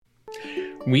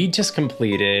We just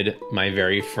completed my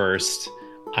very first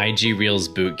IG Reels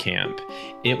boot camp.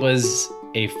 It was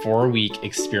a 4-week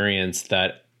experience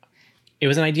that it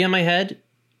was an idea in my head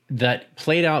that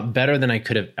played out better than I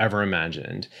could have ever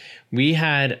imagined. We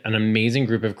had an amazing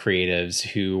group of creatives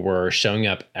who were showing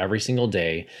up every single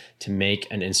day to make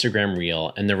an Instagram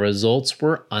reel, and the results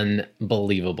were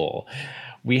unbelievable.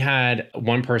 We had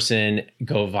one person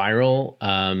go viral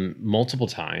multiple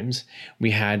times.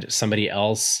 We had somebody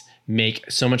else make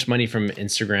so much money from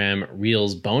Instagram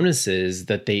Reels bonuses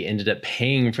that they ended up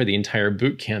paying for the entire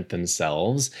boot camp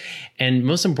themselves. And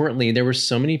most importantly, there were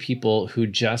so many people who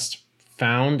just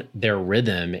found their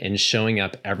rhythm in showing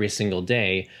up every single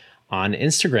day on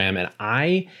Instagram. And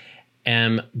I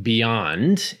am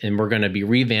beyond, and we're going to be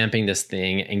revamping this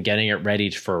thing and getting it ready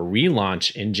for a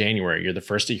relaunch in January. You're the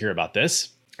first to hear about this.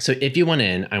 So if you want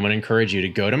in, I want to encourage you to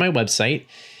go to my website,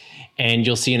 and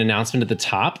you'll see an announcement at the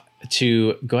top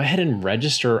to go ahead and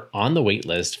register on the wait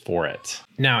list for it.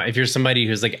 Now, if you're somebody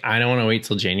who's like, I don't want to wait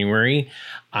till January,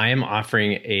 I am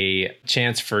offering a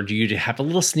chance for you to have a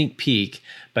little sneak peek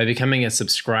by becoming a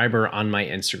subscriber on my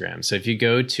Instagram. So if you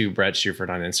go to Brett Shuford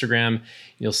on Instagram,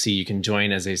 you'll see you can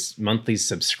join as a monthly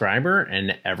subscriber.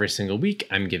 And every single week,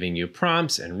 I'm giving you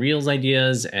prompts and reels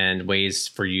ideas and ways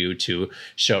for you to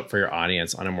show up for your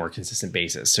audience on a more consistent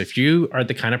basis. So if you are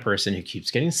the kind of person who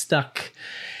keeps getting stuck,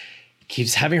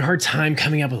 keeps having a hard time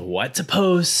coming up with what to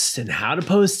post and how to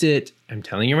post it, I'm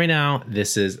telling you right now,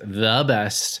 this is the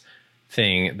best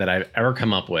thing that I've ever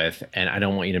come up with, and I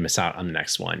don't want you to miss out on the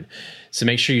next one. So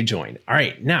make sure you join. All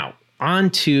right, now on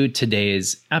to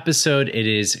today's episode. It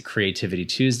is Creativity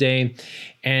Tuesday,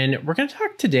 and we're going to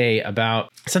talk today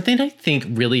about something I think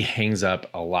really hangs up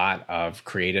a lot of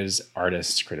creatives,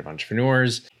 artists, creative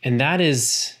entrepreneurs, and that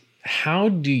is, how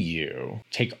do you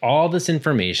take all this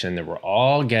information that we're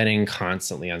all getting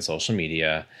constantly on social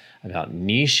media about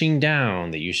niching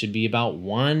down, that you should be about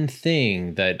one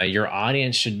thing, that your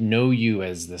audience should know you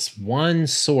as this one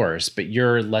source, but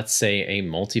you're, let's say, a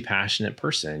multi-passionate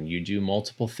person. You do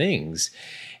multiple things.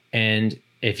 And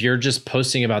if you're just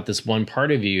posting about this one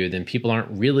part of you, then people aren't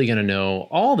really going to know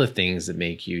all the things that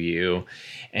make you you.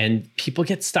 And people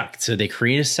get stuck. So they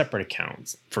create a separate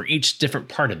account for each different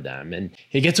part of them. And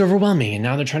it gets overwhelming. And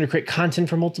now they're trying to create content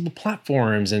for multiple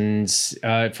platforms and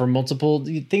for multiple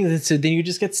things. And so then you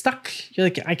just get stuck. You're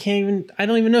like, I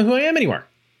don't even know who I am anymore.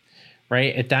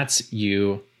 Right? If that's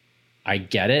you, I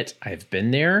get it. I've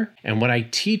been there. And what I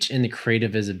teach in the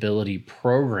Creative Visibility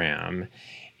program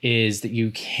is that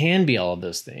you can be all of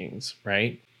those things,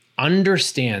 right?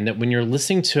 Understand that when you're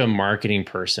listening to a marketing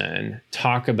person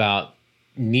talk about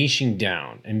niching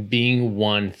down and being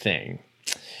one thing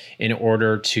in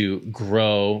order to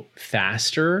grow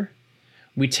faster,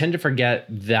 we tend to forget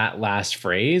that last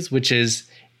phrase, which is,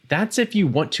 that's if you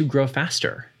want to grow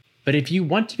faster. But if you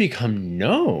want to become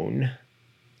known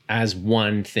as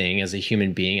one thing, as a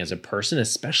human being, as a person,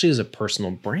 especially as a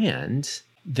personal brand,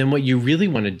 then what you really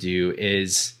want to do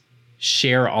is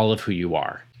share all of who you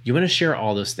are. You want to share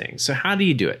all those things. So how do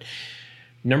you do it?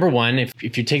 Number one, if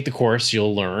you take the course,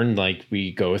 you'll learn, like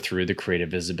we go through the creative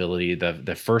visibility.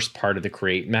 The first part of the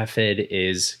create method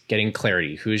is getting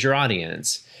clarity. Who's your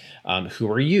audience?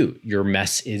 Who are you? Your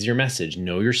is your message.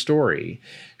 Know your story.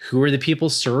 Who are the people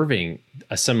serving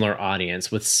a similar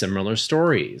audience with similar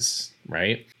stories,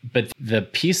 right? But the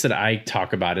piece that I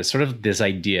talk about is sort of this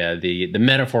idea, the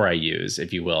metaphor I use,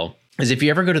 if you will, is if you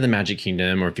ever go to the Magic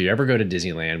Kingdom or if you ever go to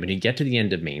Disneyland, when you get to the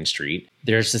end of Main Street,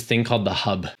 there's this thing called the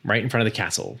hub right in front of the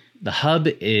castle. The hub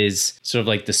is sort of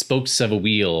like the spokes of a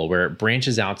wheel where it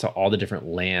branches out to all the different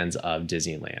lands of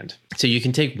Disneyland. So you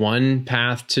can take one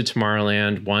path to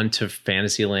Tomorrowland, one to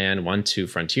Fantasyland, one to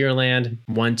Frontierland,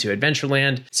 one to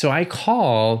Adventureland. So I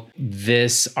call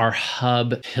this our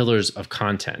hub pillars of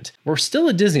content. We're still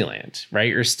at Disneyland, right?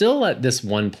 You're still at this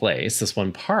one place, this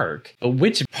one park. But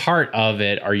which part of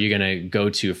it are you going to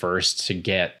go to first to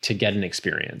get an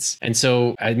experience? And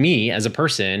so me as a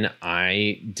person,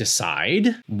 I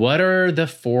decide what are the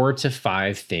 4 to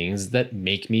 5 things that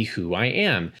make me who I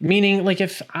am? Meaning, like,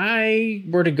 if I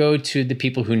were to go to the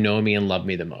people who know me and love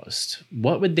me the most,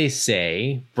 what would they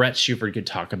say Brett Shuford could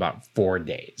talk about 4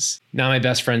 days? Now, my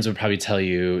best friends would probably tell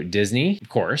you Disney, of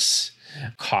course.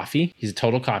 Coffee. He's a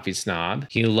total coffee snob.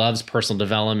 He loves personal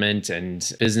development and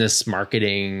business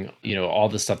marketing, all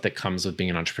the stuff that comes with being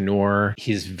an entrepreneur.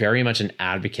 He's very much an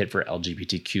advocate for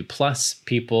LGBTQ plus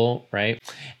people, right?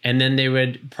 And then they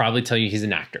would probably tell you he's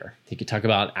an actor. He could talk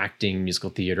about acting, musical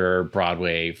theater,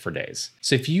 Broadway for days.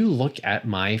 So if you look at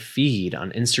my feed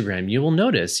on Instagram, you will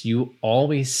notice you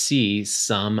always see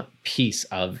some piece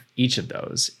of each of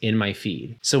those in my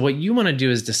feed. So what you want to do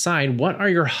is decide, what are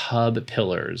your hub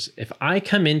pillars? If I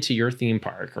come into your theme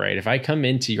park, right? If I come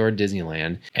into your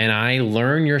Disneyland and I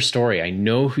learn your story, I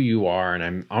know who you are,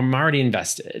 and I'm already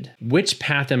invested. Which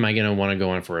path am I going to want to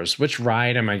go on first? Which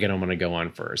ride am I going to want to go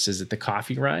on first? Is it the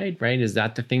coffee ride, right? Is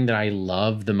that the thing that I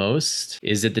love the most?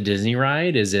 Is it the Disney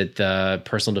ride? Is it the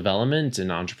personal development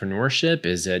and entrepreneurship?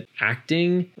 Is it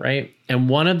acting, right? And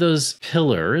one of those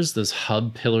pillars, those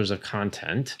hub pillars of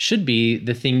content, should be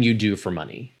the thing you do for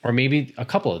money, or maybe a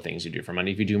couple of things you do for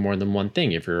money if you do more than one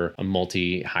thing, if you're a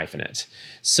multi-hyphenate.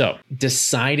 So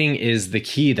deciding is the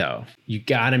key, though. You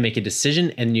got to make a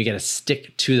decision and you got to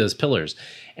stick to those pillars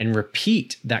and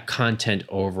repeat that content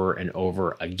over and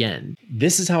over again.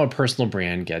 This is how a personal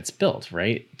brand gets built,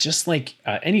 right? Just like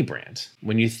any brand.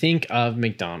 When you think of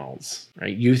McDonald's,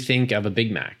 right, you think of a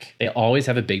Big Mac. They always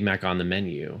have a Big Mac on the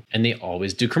menu, and they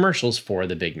always do commercials for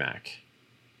the Big Mac,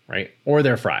 right? Or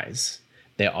their fries.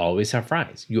 They always have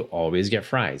fries. You always get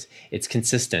fries. It's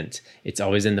consistent. It's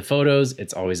always in the photos.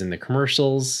 It's always in the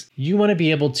commercials. You want to be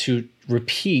able to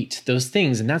repeat those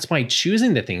things. And that's why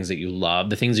choosing the things that you love,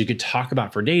 the things you could talk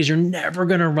about for days, you're never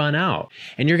going to run out.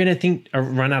 And you're going to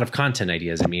run out of content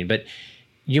ideas, but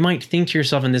you might think to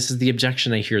yourself, and this is the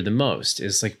objection I hear the most,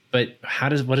 is like, but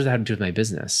what does that have to do with my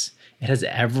business? It has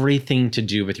everything to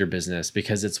do with your business,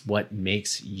 because it's what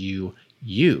makes you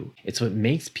you. It's what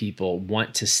makes people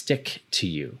want to stick to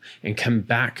you and come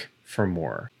back for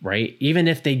more, right? Even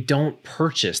if they don't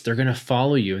purchase, they're going to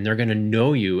follow you and they're going to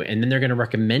know you, and then they're going to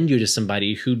recommend you to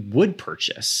somebody who would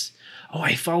purchase. Oh,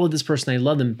 I followed this person. I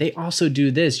love them. They also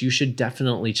do this. You should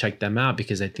definitely check them out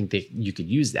because I think you could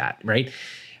use that, right?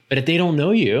 But if they don't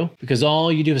know you, because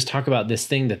all you do is talk about this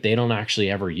thing that they don't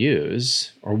actually ever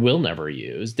use or will never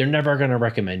use, they're never going to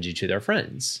recommend you to their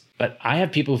friends. But I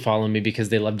have people who follow me because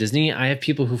they love Disney. I have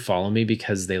people who follow me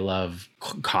because they love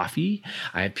coffee.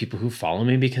 I have people who follow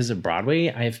me because of Broadway.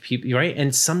 I have people, right?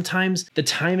 And sometimes the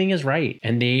timing is right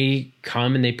and they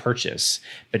come and they purchase.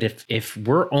 But if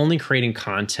we're only creating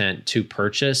content to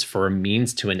purchase for a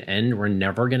means to an end, we're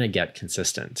never going to get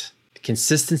consistent.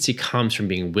 Consistency comes from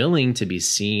being willing to be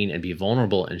seen and be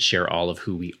vulnerable and share all of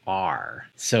who we are.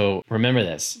 So remember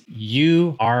this,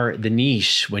 you are the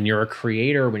niche. When you're a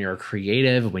creator, when you're a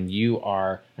creative, when you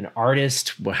are an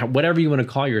artist, whatever you want to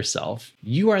call yourself,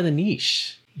 you are the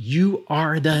niche. You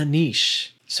are the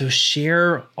niche. So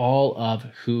share all of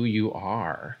who you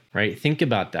are, right? Think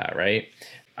about that, right?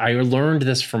 I learned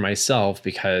this for myself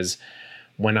because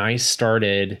when I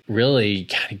started really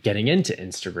kind of getting into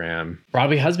Instagram,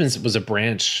 Broadway Husbands was a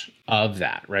branch of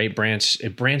that, right?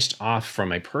 It branched off from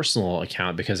my personal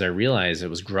account because I realized it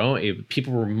was growing.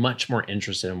 People were much more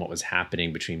interested in what was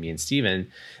happening between me and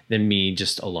Steven than me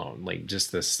just alone, like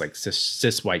just this like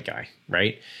cis white guy,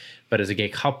 right? But as a gay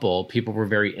couple, people were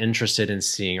very interested in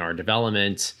seeing our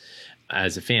development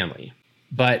as a family.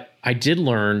 But I did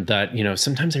learn that,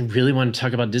 sometimes I really want to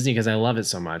talk about Disney because I love it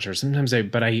so much, or sometimes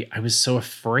I was so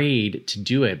afraid to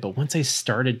do it. But once I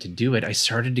started to do it, I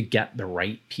started to get the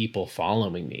right people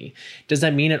following me. Does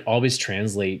that mean it always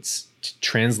translate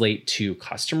to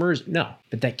customers? No,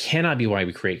 but that cannot be why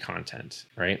we create content,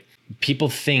 right? People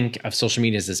think of social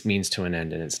media as this means to an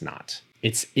end, and it's not.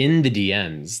 It's in the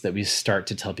DMs that we start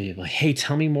to tell people, hey,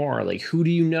 tell me more. Like, who do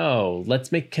you know?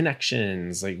 Let's make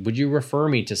connections. Like, would you refer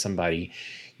me to somebody?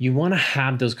 You want to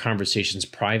have those conversations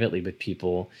privately with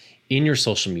people in your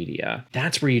social media.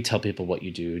 That's where you tell people what you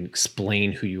do and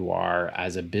explain who you are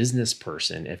as a business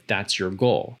person, if that's your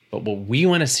goal. But what we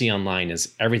want to see online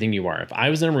is everything you are. If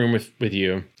I was in a room with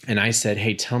you and I said,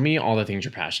 hey, tell me all the things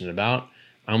you're passionate about,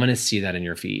 I'm going to see that in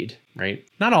your feed, right?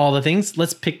 Not all the things.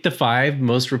 Let's pick the 5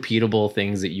 most repeatable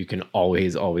things that you can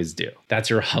always do. That's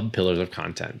your hub pillars of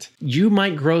content. You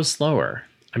might grow slower.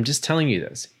 I'm just telling you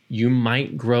this. You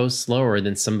might grow slower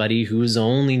than somebody who's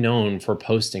only known for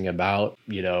posting about,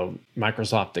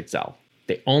 Microsoft Excel.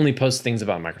 They only post things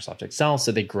about Microsoft Excel,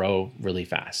 so they grow really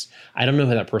fast. I don't know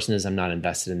who that person is. I'm not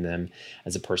invested in them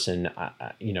as a person.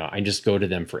 I just go to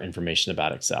them for information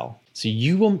about Excel. So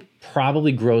you will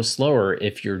probably grow slower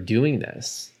if you're doing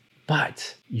this,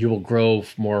 but you will grow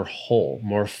more whole,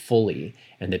 more fully.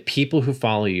 And the people who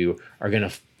follow you are going to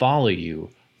follow you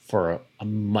for a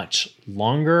much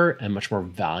longer and much more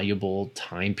valuable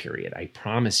time period. I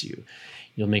promise you.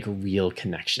 You'll make real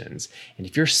connections. And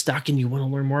if you're stuck and you want to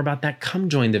learn more about that, come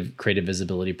join the Creative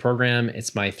Visibility Program.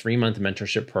 It's my 3-month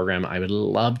mentorship program. I would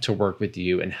love to work with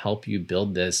you and help you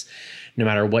build this no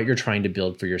matter what you're trying to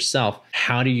build for yourself.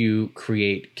 How do you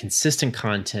create consistent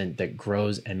content that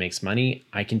grows and makes money?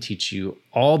 I can teach you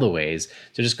all the ways.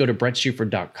 So just go to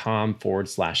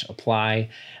brettschufer.com/apply.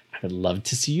 would love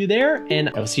to see you there. And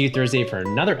I will see you Thursday for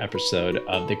another episode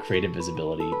of the Creative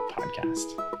Visibility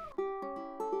Podcast.